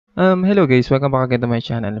Hello guys, welcome back again to my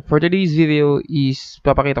channel. For today's video is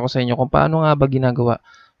papakita ko sa inyo kung paano nga ba ginagawa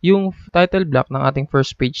yung title block ng ating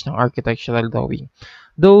first page ng architectural drawing.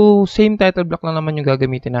 Though same title block lang naman yung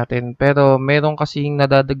gagamitin natin, pero meron kasing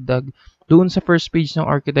nadadagdag doon sa first page ng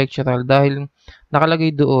architectural dahil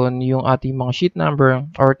nakalagay doon yung ating mga sheet number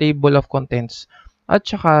or table of contents at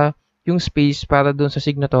saka yung space para doon sa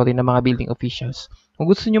signatory ng mga building officials. Kung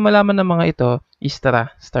gusto niyo malaman ng mga ito, is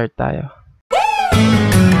tara, start tayo.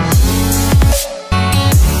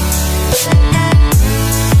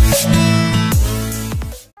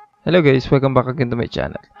 Hello guys, welcome back again to my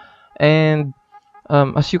channel. And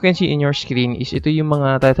as you can see in your screen is ito yung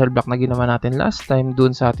mga title block na ginawa natin last time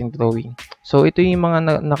dun sa ating drawing. So ito yung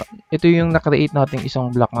mga ito yung na-create nating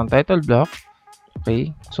isang block ng title block.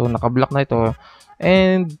 Okay? So naka-block na ito.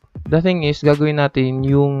 And the thing is gagawin natin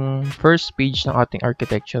yung first page ng ating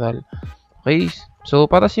architectural. Okay? So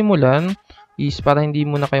para simulan is para hindi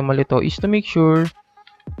muna kayo malito is to make sure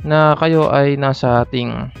na kayo ay nasa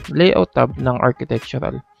ating layout tab ng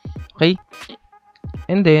architectural. Okay?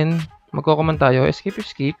 And then, magko-command tayo, escape,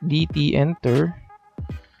 DT, enter.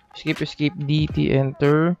 Escape, DT,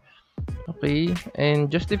 enter. Okay? And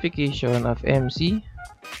justification of MC,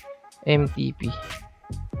 MTP.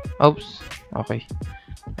 Oops. Okay.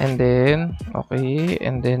 And then, okay.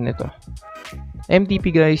 And then, ito. MTP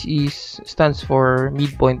guys stands for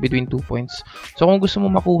midpoint between 2 points. So, kung gusto mo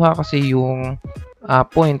makuha kasi yung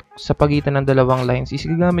point sa pagitan ng dalawang lines is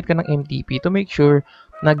gagamit ka ng MTP to make sure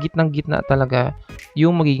na gitnang-gitna talaga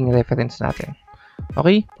yung magiging reference natin.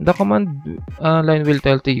 Okay? The command line will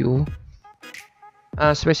tell to you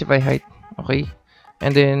specify height. Okay?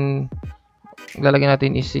 And then lalagyan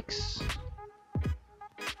natin is 6.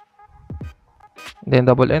 Then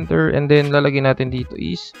double enter and then lalagyan natin dito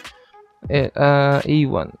is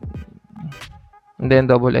A1. And then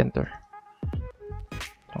double enter.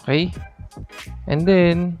 Okay? And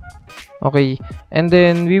then okay, and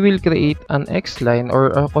then we will create an X line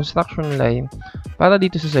or a construction line para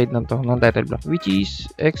dito sa side ng title block, which is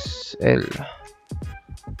XL.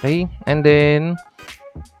 Okay, and then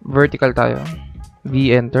vertical tayo,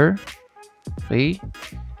 V enter. Okay,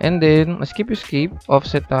 and then escape,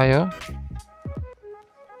 offset tayo.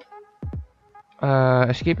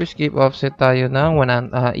 Escape, offset tayo ng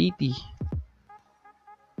 80.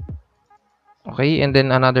 Okay, and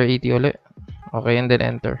then another 80 ulit. Okay, and then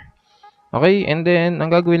enter. Okay, and then ang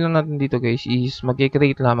gagawin lang natin dito guys is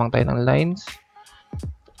mag-create lamang tayo ng lines.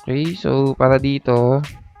 Okay, so para dito.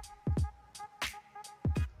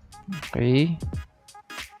 Okay.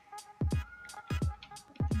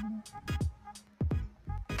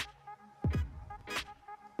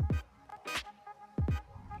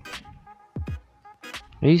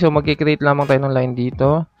 Okay, so mag-create lamang tayo ng line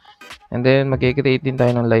dito. And then mag-create din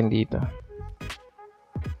tayo ng line dito.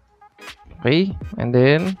 Okay, and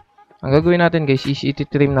then ang gagawin natin guys is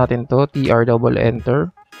iti-trim natin to, TR double enter.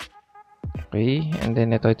 Okay, and then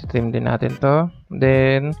ito iti-trim din natin to.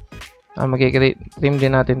 Then mag-trim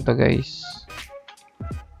din natin to guys.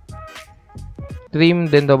 Trim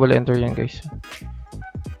then double enter yan guys.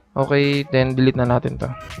 Okay, then delete na natin to.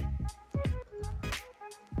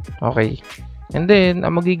 Okay. And then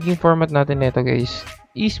ang magiging format natin nito guys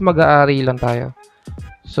is mag-aari lang tayo.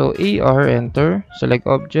 So AR enter, select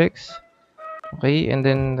objects. Okay, and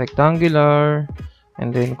then rectangular,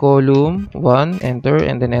 and then column 1, enter,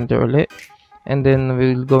 and then enter ulit. And then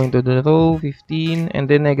we'll go into the row 15, and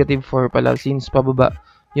then -4 pala since pababa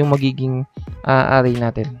yung magiging array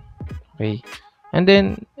natin. Okay, and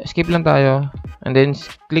then escape lang tayo, and then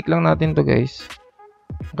click lang natin to guys.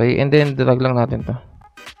 Okay, and then drag lang natin to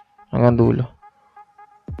hanggang dulo.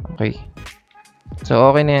 Okay, so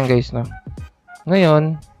okay na yan guys, no?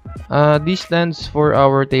 Ngayon, this stands for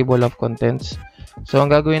our table of contents. So, ang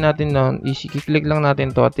gagawin natin noon is i-click lang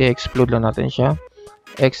natin to at i-explode lang natin siya.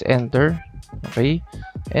 X enter. Okay.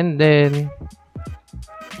 And then,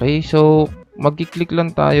 okay. So, mag-click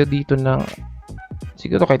lang tayo dito ng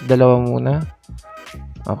siguro kahit dalawa muna.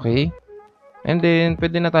 Okay. And then,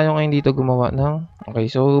 pwede na tayo ngayon dito gumawa ng okay.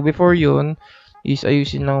 So, before yun is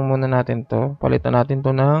ayusin lang muna natin to. Palitan natin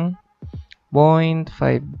to ng 0.5.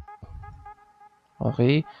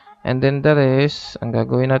 Okay. And then the rest, ang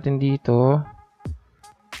gagawin natin dito,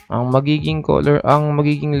 ang magiging color, ang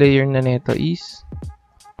magiging layer na nito is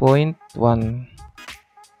 0.1.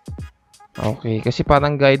 Okay, kasi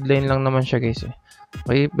parang guideline lang naman siya guys.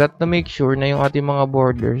 Okay, but to make sure na yung ating mga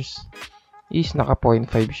borders is naka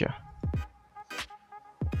 0.5 siya.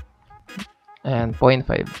 Ayan,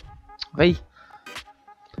 0.5. Okay.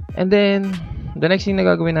 And then, the next thing na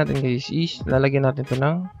gagawin natin guys is lalagyan natin ito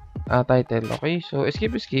ng title. Okay, so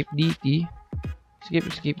escape, DT,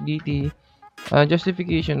 escape dt,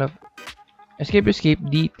 justification of escape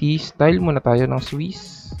dt, style muna tayo ng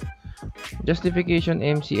Swiss, justification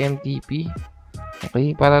mcmtp.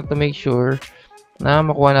 Okay, para to make sure na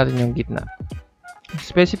makuha natin yung gitna.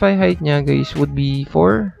 Specify height niya guys would be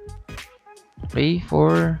 4. Okay,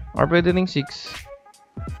 4 or pwede ring 6.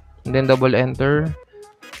 And then double enter.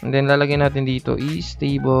 And then lalagyan natin dito is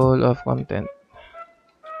table of content.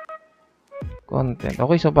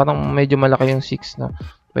 Okay, so parang medyo malaki yung 6 na.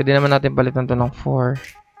 Pwede naman natin palitan to ng 4.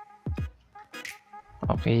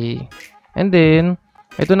 Okay. And then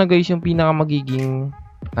ito na guys yung pinaka magiging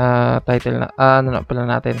title na ano na pala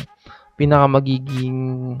natin. Pinaka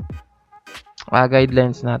magiging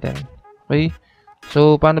guidelines natin. Okay?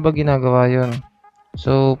 So, paano ba ginagawa yun?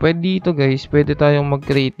 So, pwede dito guys, pwede tayong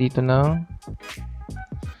mag-create dito ng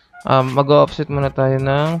mag-offset muna tayo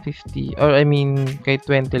ng 50 or I mean, kahit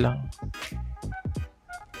 20 lang.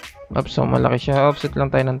 Oops, so malaki siya. Offset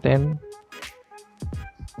lang tayo ng 10.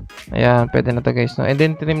 Ayan, pwede na to guys. No? And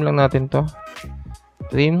then, trim lang natin to.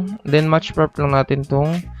 Trim. Then, match prop lang natin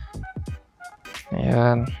tong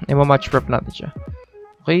ayan. I-match prop natin siya.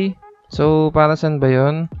 Okay? So, para saan ba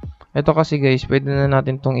yun? Ito kasi guys, pwede na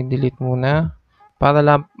natin tong i-delete muna. Para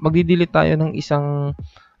lang, magdi-delete tayo ng isang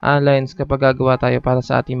lines kapag gagawa tayo para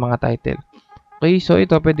sa ating mga title. Okay, so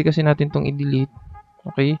ito, pwede kasi natin tong i-delete.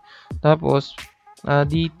 Okay? Tapos,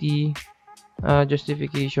 dt,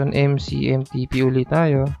 justification, mcmtp ulit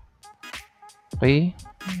tayo. Okay?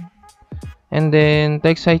 And then,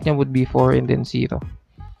 text height niya would be 4 and then 0.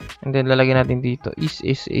 And then, lalagyan natin dito is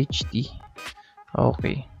sht.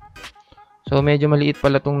 Okay. So, medyo maliit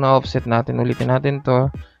pala itong na-offset natin. Ulitin natin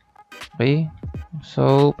to. Okay.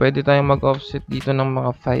 So, pwede tayong mag-offset dito ng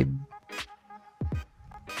mga 5.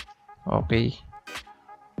 Okay.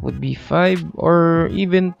 Would be 5 or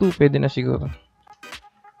even 2. Pwede na siguro.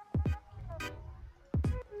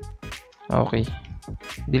 Okay.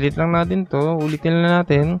 Delete lang natin to. Ulitin lang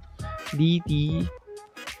natin. dt,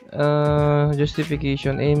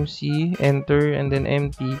 justification, mc, enter, and then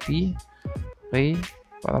mtp. Okay.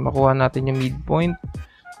 Para makuha natin yung midpoint.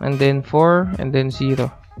 And then 4, and then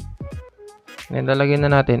 0. And then lalagyan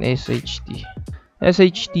na natin SHT.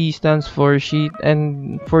 SHT stands for sheet.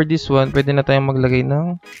 And for this one, pwede na tayong maglagay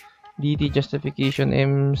ng DT justification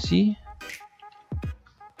MC,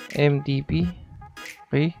 MTP.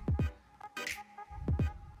 Okay.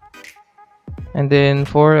 And then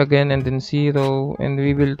 4 again, and then 0. And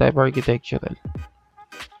we will type architectural.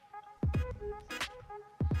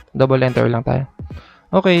 Double enter lang tayo.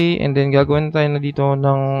 Okay, and then gagawin tayo na dito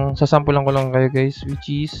ng sasampulan ko lang kayo guys,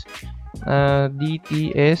 which is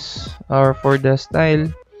DTS or for the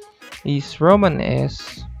style is Roman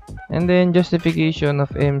S, and then justification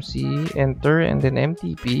of MC, enter, and then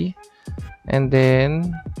MTP, and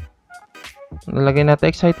then nalagay na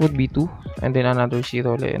text height would be 2, and then another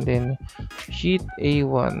 0, and then sheet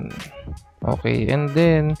A1. Okay, and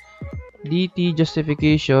then DT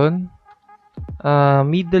justification,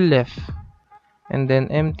 middle left, and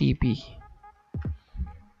then MTP.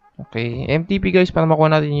 Okay, MTP guys, para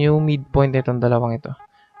makuha natin yung midpoint nitong dalawang ito.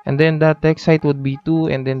 And then the text height would be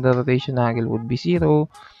 2, and then the rotation angle would be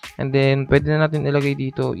 0. And then pwede na natin ilagay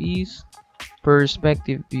dito is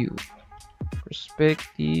perspective view.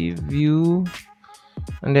 Perspective view,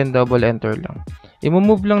 and then double enter lang.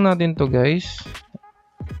 I-move lang natin to guys.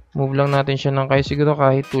 Move lang natin siya ng siguro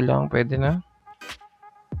kahit 2 lang, pwede na.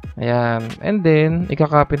 Ayan. And then,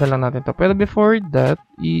 ikakopy na lang natin to. Pero before that,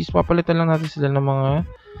 is papalitan lang natin sila ng mga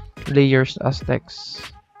layers as text.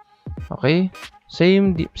 Okay?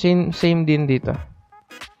 Same din dito.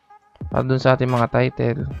 At dun sa ating mga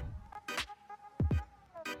title.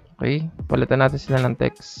 Okay? Palitan natin sila ng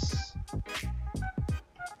text.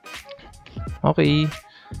 Okay.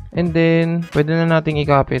 And then, pwede na nating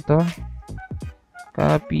i-copy ito.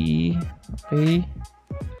 Copy. Okay.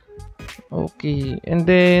 Okay, and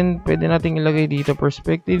then pwede nating ilagay dito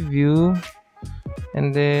perspective view,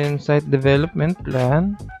 and then site development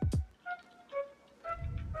plan,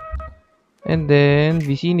 and then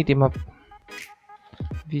vicinity map,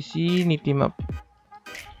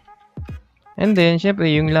 and then syempre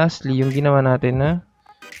yung lastly yung ginawa natin na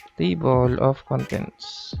table of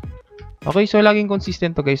contents. Okay, so laging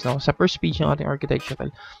consistent to guys, no? Sa first page ng ating architectural,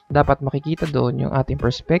 dapat makikita doon yung ating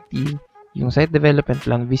perspective, yung site development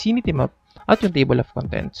plan, vicinity map, at yung table of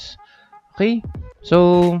contents. Okay?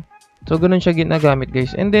 So ganun siya ginagamit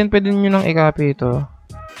guys. And then, pwede nyo nang i-copy ito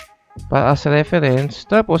para as reference.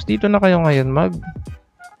 Tapos, dito na kayo ngayon mag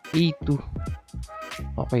A2.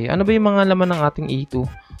 Okay, ano ba yung mga laman ng ating A2?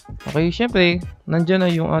 Okay, syempre, nandyan na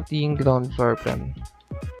yung ating ground floor plan.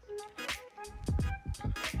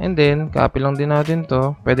 And then, copy lang din natin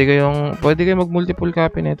to. Pwede kayong mag-multiple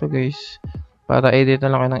copy nito, guys. Para edit na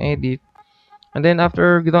lang kayo ng edit. And then,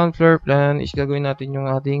 after ground floor plan, is gagawin natin yung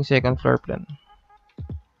ating second floor plan.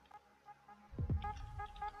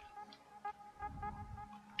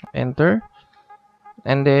 Enter.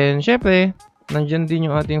 And then, syempre, nandyan din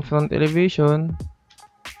yung ating front elevation.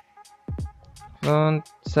 Front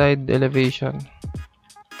side elevation.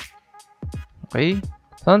 Okay?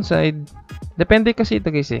 Front side. Depende kasi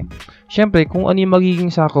ito guys eh. Syempre, kung ano yung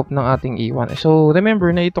magiging sakop ng ating A1. So,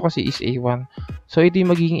 remember na ito kasi is A1. So, ito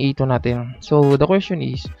yung magiging A2 natin. So, the question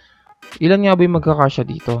is, ilan nga ba yung magkakasya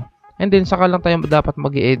dito? And then, saka lang tayo dapat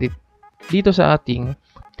mag-edit dito sa ating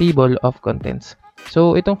table of contents.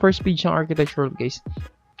 So, itong first page ng architectural guys,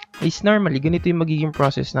 is normally, ganito yung magiging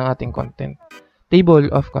process ng ating content. Table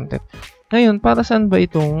of content. Ngayon, para saan ba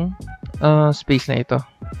itong space na ito?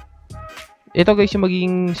 Ito guys yung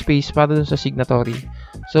magiging space para dun sa signatory.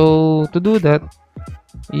 So, to do that,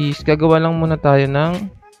 is gagawa lang muna tayo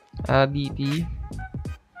ng dt.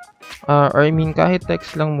 Or I mean, kahit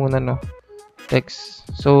text lang muna, no? Text.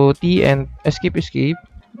 So, t and escape, t.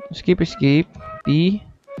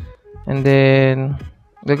 And then,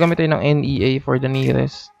 gagamit tayo ng NEA for the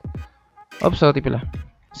nearest. Oops, sorry pala.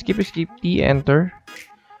 Skip, t, enter.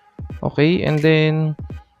 Okay, and then,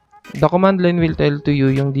 the command line will tell to you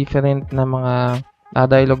yung different na mga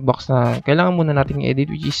dialog box na kailangan muna natin i-edit,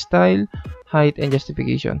 which is style, height, and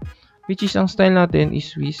justification. Which is, ang style natin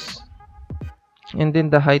is Swiss. And then,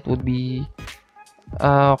 the height would be,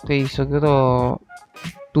 okay, siguro,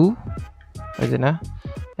 2. Pwede na.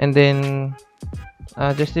 And then,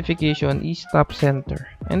 justification is top center.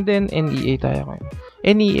 And then, NEA tayo ngayon.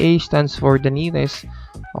 NEA stands for the nearest.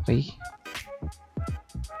 Okay.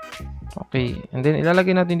 Okay. And then,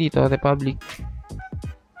 ilalagay natin dito, Republic.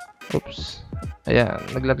 Oops. Ayan.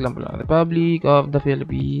 Naglag lang pala. Republic of the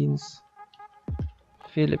Philippines.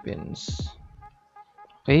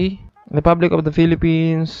 Okay. Republic of the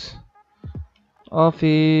Philippines.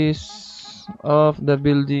 Office of the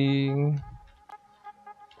building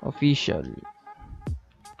official.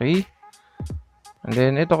 Okay. And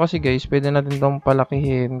then, ito kasi guys, pwede natin itong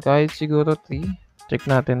palakihin. Kahit siguro 3. Check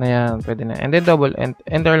natin na yan. Pwede na. And then, double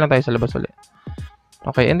enter lang tayo sa labas ulit.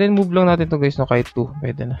 Okay. And then, move lang natin ito guys, no? Kahit 2.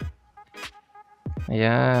 Pwede na.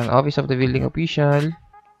 Ayan. Office of the building official.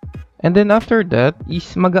 And then, after that,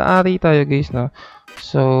 is mag-array tayo guys, no?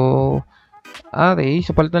 So, array.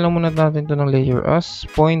 So, palitan lang muna natin ito ng layer as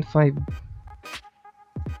 0.5.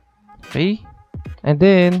 Okay. And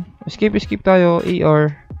then, escape tayo.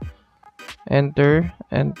 AR. Enter.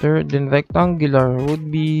 Then, rectangular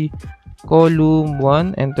would be column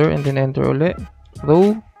 1. Enter. And then, enter ulit.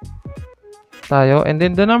 Row tayo. And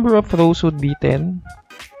then, the number of rows would be 10.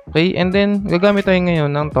 Okay. And then, gagamit tayo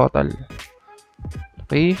ngayon ng total.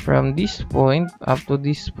 Okay. From this point up to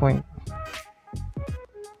this point.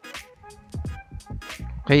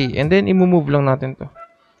 Okay. And then, i-move lang natin to.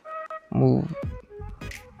 Move.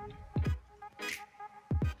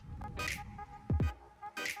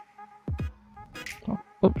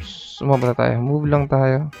 Oops, sumabra tayo. Move lang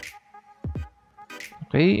tayo.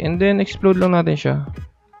 Okay, and then explode lang natin siya.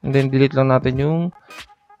 And then delete lang natin yung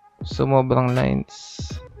sumobrang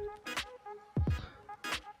lines.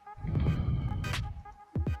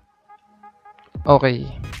 Okay.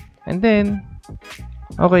 And then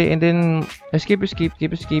escape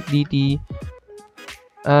dt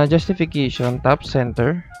justification top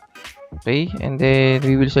center. Okay, and then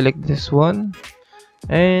we will select this one.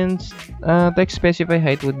 And text specify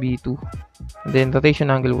height would be 2. And then rotation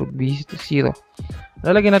angle would be 0.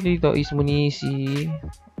 Lalagyan natin dito is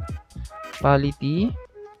municipality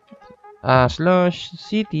slash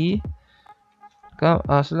city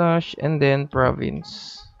slash and then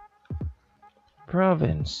province.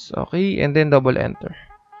 Okay, and then double enter.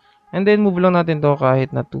 And then move lang natin to kahit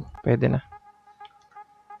na 2. Pwede na.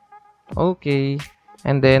 Okay.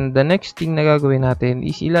 And then, the next thing na gagawin natin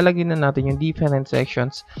is ilalagay na natin yung different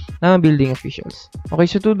sections ng building officials. Okay,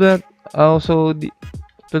 so to do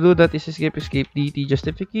that is escape dt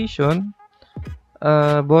justification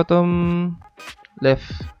bottom left.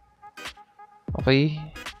 Okay.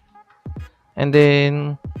 And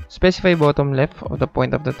then, specify bottom left of the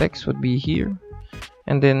point of the text would be here.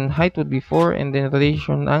 And then, height would be 4. And then,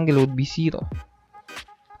 rotation angle would be 0.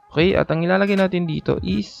 Okay, at ang ilalagay natin dito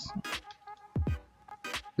is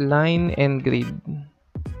line and grade.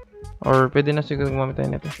 Or pwede na siguro gumamit tayo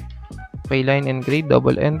nito. Okay, line and grade,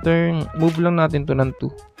 double enter. Move lang natin to ng 2.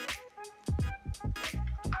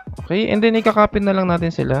 Okay, and then ikakopy na lang natin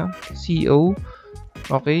sila. CO.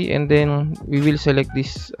 Okay, and then we will select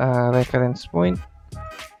this reference point.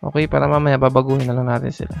 Okay, para mamaya babaguhin na lang natin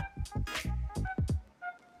sila.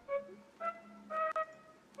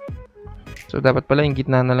 So, dapat pala yung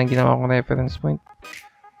gitna na lang ginawa kong reference point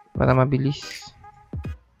para mabilis.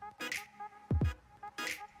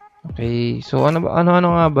 Okay, so ano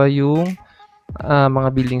nga ba yung mga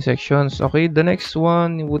building sections? Okay, the next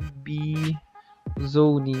one would be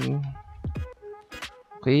zoning.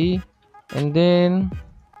 Okay, and then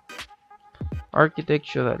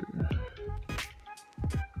architectural.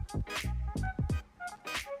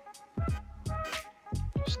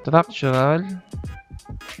 Structural.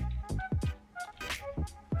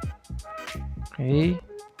 Okay,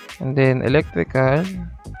 and then electrical,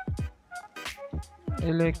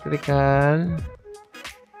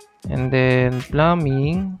 and then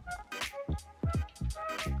plumbing,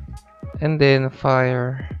 and then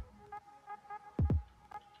fire.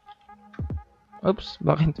 Oops,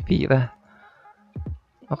 bakit pira?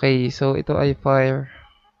 Okay, so ito ay fire.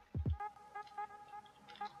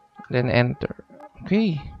 Then enter.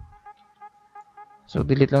 Okay. So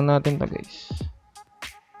delete lang natin to, guys.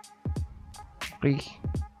 Okay.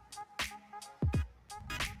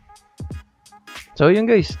 So yun,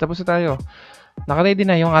 guys, tapos na tayo. Naka-ready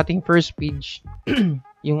na yung ating first page.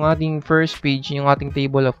 yung ating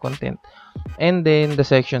table of content. And then the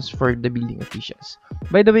sections for the building officials.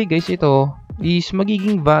 By the way, guys, ito is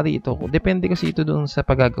magiging vary ito. Depende kasi ito doon sa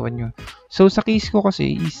paggagawa nyo. So sa case ko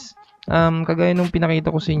kasi is kagaya nung pinakita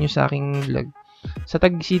ko sa inyo sa aking vlog. Sa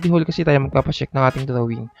Taguig City Hall kasi tayo magpapacheck ng ating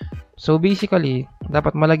drawing. So basically,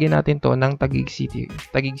 dapat malagyan natin to ng Taguig City.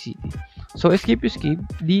 So escape,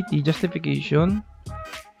 DT, justification.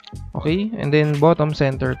 Okay, and then bottom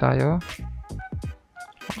center tayo.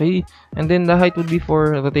 Okay, and then the height would be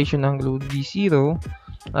for rotation angle would be 0.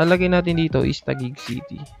 Lalagay natin dito is Taguig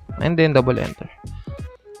City. And then double enter.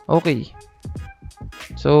 Okay.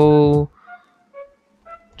 So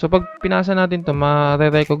pag pinasa natin to,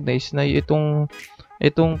 ma-recognize na itong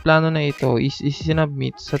plano na ito is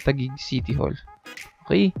sinubmit sa Taguig City Hall.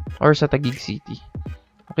 Okay? Or sa Taguig City.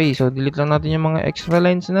 Okay, so delete lang natin yung mga extra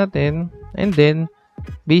lines natin. And then,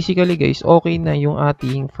 basically guys, okay na yung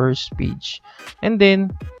ating first page. And then,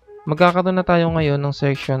 magkakaroon na tayo ngayon ng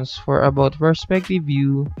sections for about perspective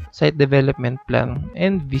view, site development plan,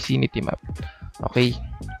 and vicinity map. Okay?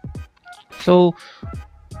 So,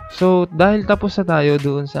 dahil tapos na tayo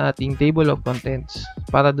doon sa ating table of contents,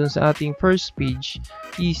 para doon sa ating first page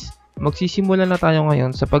is magsisimula na tayo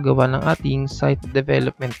ngayon sa paggawa ng ating site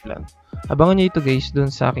development plan. Abangan nyo ito, guys,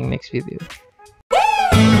 doon sa aking next video.